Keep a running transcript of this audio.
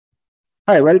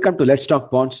Hi, welcome to Let's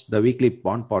Talk Bonds, the weekly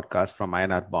bond podcast from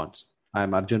INR Bonds.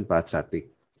 I'm Arjun Patsati.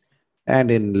 And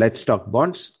in Let's Talk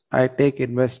Bonds, I take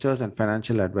investors and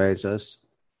financial advisors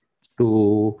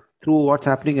through what's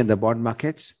happening in the bond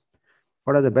markets,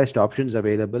 what are the best options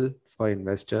available for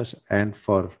investors and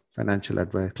for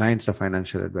clients of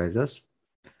financial advisors,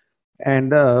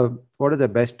 and what are the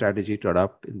best strategy to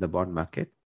adopt in the bond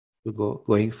market to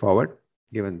going forward,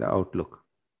 given the outlook.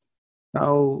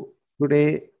 Now,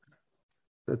 today,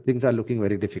 things are looking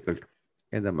very difficult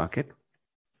in the market.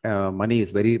 Money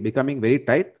is becoming very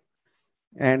tight,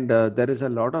 and there is a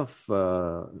lot of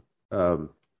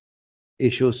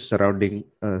issues surrounding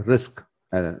risk.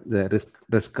 The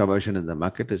risk aversion in the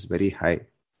market is very high.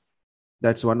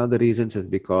 That's one of the reasons is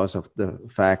because of the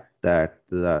fact that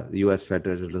the U.S.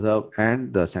 Federal Reserve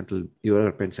and the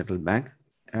European Central Bank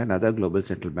and other global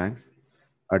central banks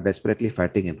are desperately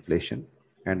fighting inflation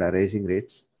and are raising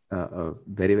rates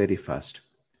very, very fast.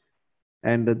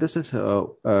 And this is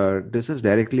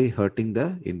directly hurting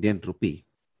the Indian rupee,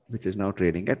 which is now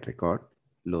trading at record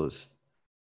lows.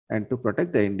 And to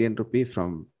protect the Indian rupee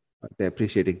from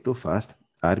depreciating too fast,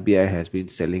 RBI has been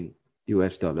selling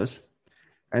US dollars,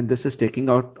 and this is taking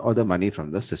out all the money from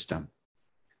the system.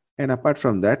 And apart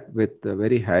from that, with the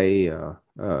very high,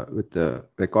 with the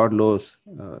record lows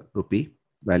rupee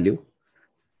value,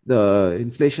 the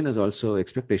inflation is also,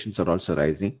 expectations are also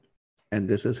rising, and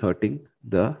this is hurting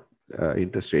the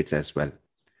interest rates as well.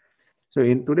 So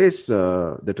in today's,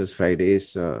 that was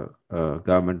Friday's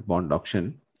government bond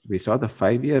auction, we saw the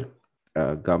 5-year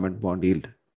government bond yield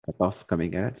cutoff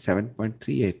coming at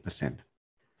 7.38%,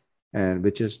 and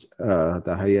which is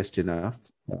the highest in a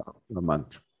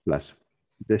month plus.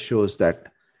 This shows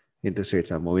that interest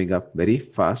rates are moving up very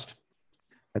fast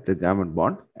at the government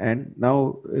bond. And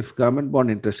now, if government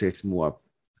bond interest rates move up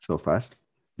so fast,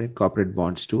 then corporate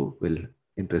bonds too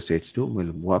interest rates too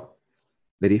will move up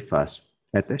very fast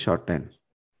at the short end.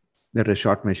 There are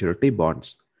short maturity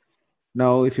bonds.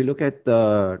 Now, if you look at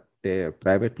the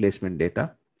private placement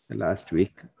data, last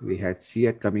week we had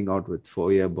CEAT coming out with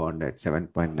 4-year bond at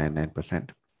 7.99%.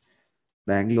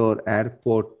 Bangalore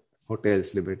Airport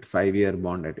Hotels Limit 5-year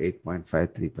bond at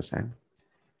 8.53%.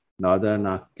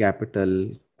 Northern Capital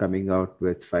coming out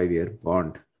with 5-year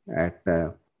bond at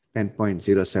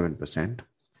 10.07%.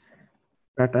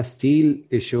 Tata Steel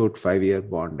issued 5-year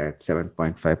bond at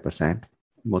 7.5%.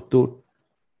 Muthoot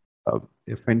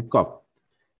FinCorp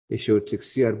issued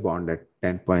 6-year bond at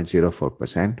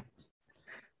 10.04%.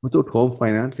 Muthoot Home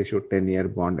Finance issued 10-year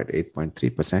bond at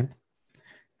 8.3%.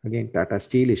 Again, Tata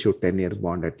Steel issued 10-year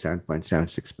bond at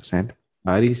 7.76%.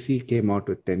 REC came out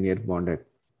with 10-year bond at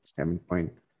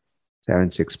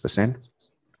 7.76%.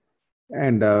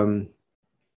 And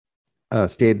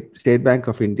State Bank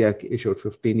of India issued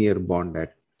 15-year bond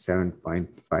at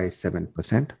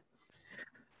 7.57%.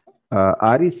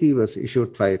 REC was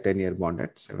issued 10-year bond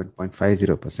at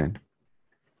 7.50%.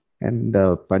 And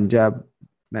Punjab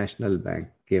National Bank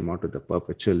came out with the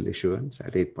perpetual issuance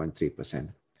at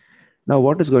 8.3%. Now,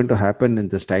 what is going to happen in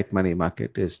this tight money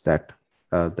market is that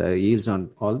the yields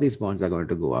on all these bonds are going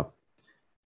to go up.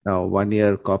 Now,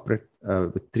 1-year corporate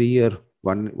with 3-year,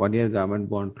 one year government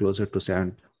bond closer to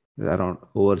around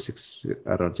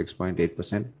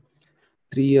 6.8%.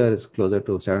 3 years closer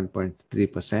to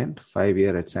 7.3%,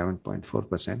 5-year at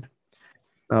 7.4%.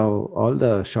 Now, all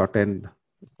the short end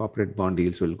corporate bond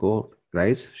yields will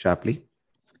rise sharply.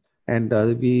 And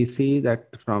we see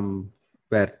that from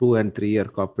where 2 and 3-year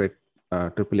corporate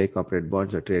AAA corporate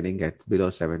bonds are trading at below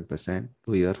 7%,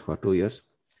 2 years,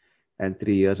 and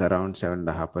 3 years around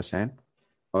 7.5%,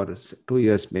 or 2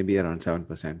 years maybe around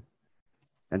 7%,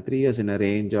 and 3 years in a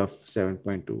range of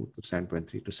 7.2 to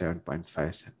 7.3 to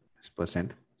 7.5%.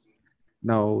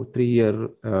 Now, 3-year,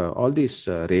 all these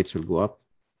rates will go up.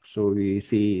 So we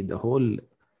see the whole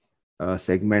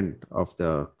segment of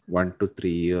the 1 to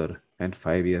 3-year and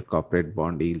 5-year corporate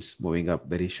bond yields moving up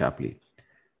very sharply,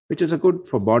 which is a good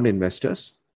for bond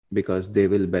investors because they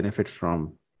will benefit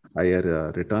from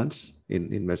higher returns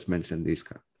in investments in these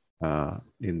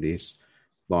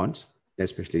bonds,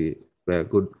 especially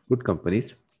good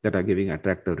companies that are giving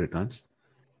attractive returns.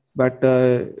 But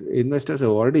investors have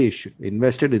already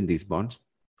invested in these bonds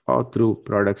or through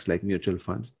products like mutual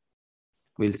funds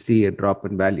will see a drop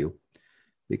in value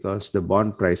because the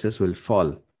bond prices will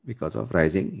fall because of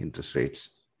rising interest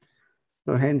rates.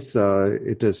 So hence,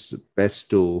 it is best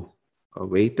to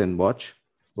wait and watch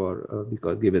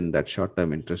because given that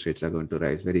short-term interest rates are going to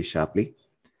rise very sharply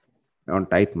on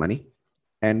tight money.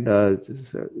 And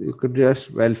you could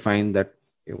just well find that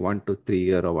 1 to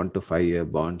 3-year or 1 to 5-year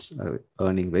bonds are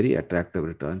earning very attractive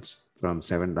returns from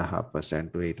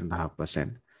 7.5% to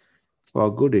 8.5%.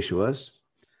 for good issuers,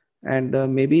 and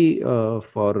maybe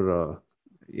for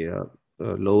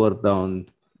lower down,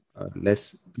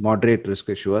 less moderate risk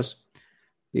issuers,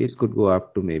 yields could go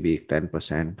up to maybe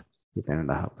 10% to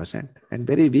 10.5%. And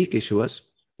very weak issuers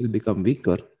will become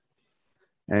weaker,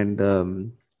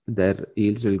 and their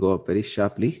yields will go up very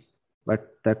sharply.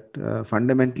 But that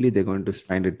fundamentally, they're going to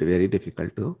find it very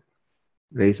difficult to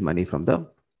raise money from the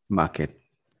market.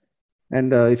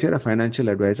 And if you're a financial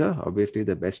advisor, obviously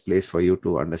the best place for you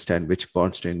to understand which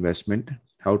bonds to investment,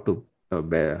 how to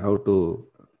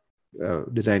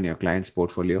design your client's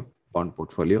portfolio, bond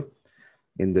portfolio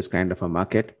in this kind of a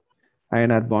market.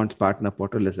 INR Bonds Partner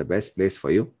Portal is the best place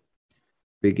for you.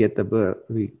 We give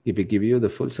you the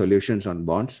full solutions on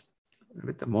bonds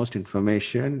with the most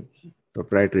information,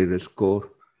 proprietary risk score,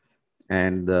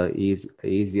 and the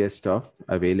easiest of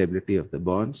availability of the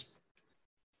bonds,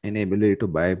 and ability to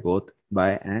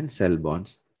buy and sell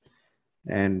bonds,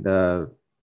 and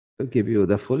give you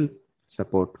the full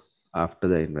support after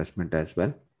the investment as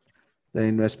well. The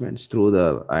investments through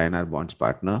the INR Bonds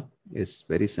Partner is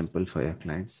very simple for your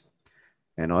clients,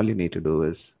 and all you need to do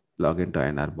is log into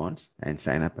INR Bonds and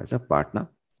sign up as a partner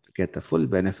to get the full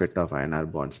benefit of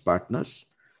INR Bonds Partners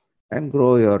and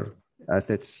grow your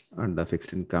assets under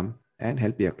fixed income and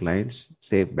help your clients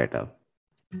save better.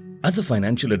 As a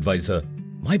financial advisor,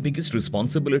 my biggest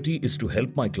responsibility is to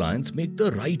help my clients make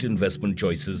the right investment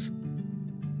choices.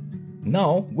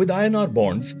 Now, with INR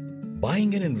Bonds,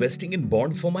 buying and investing in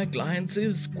bonds for my clients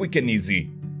is quick and easy.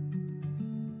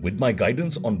 With my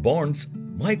guidance on bonds,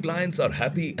 my clients are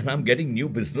happy and I'm getting new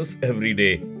business every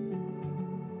day.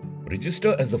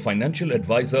 Register as a financial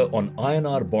advisor on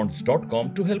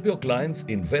inrbonds.com to help your clients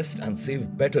invest and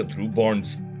save better through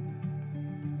bonds.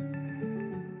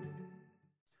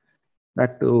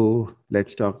 Back to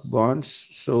Let's Talk Bonds.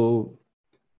 So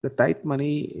the tight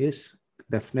money is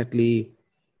definitely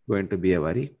going to be a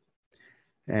worry.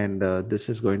 And this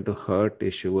is going to hurt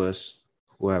issuers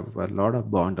who have a lot of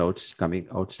bond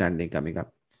outstanding coming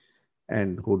up,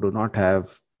 and who do not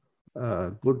have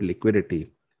good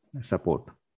liquidity support.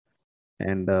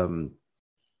 And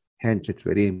hence, it's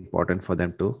very important for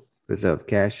them to preserve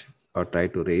cash or try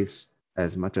to raise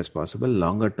as much as possible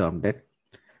longer term debt.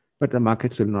 But the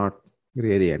markets will not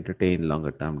really entertain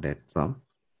longer term debt from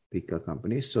weaker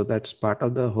companies. So that's part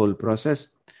of the whole process.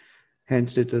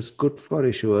 Hence, it is good for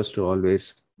issuers to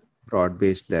always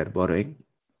broad-base their borrowing.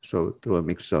 So through a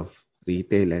mix of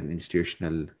retail and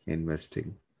institutional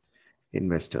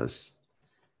investors.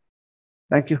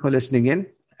 Thank you for listening in.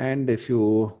 And if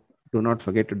you do not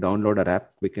forget to download our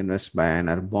app, Quick Invest by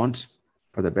INR Bonds,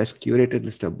 for the best curated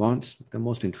list of bonds, the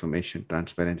most information,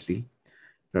 transparency,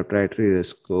 proprietary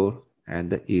risk score, and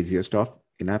the easiest of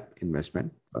in-app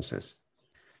investment process.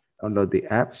 Download the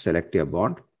app, select your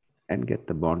bond, and get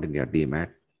the bond in your DMAT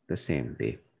the same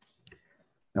day.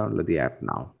 Download the app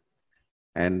now.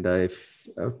 And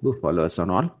do follow us on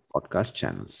all podcast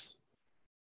channels.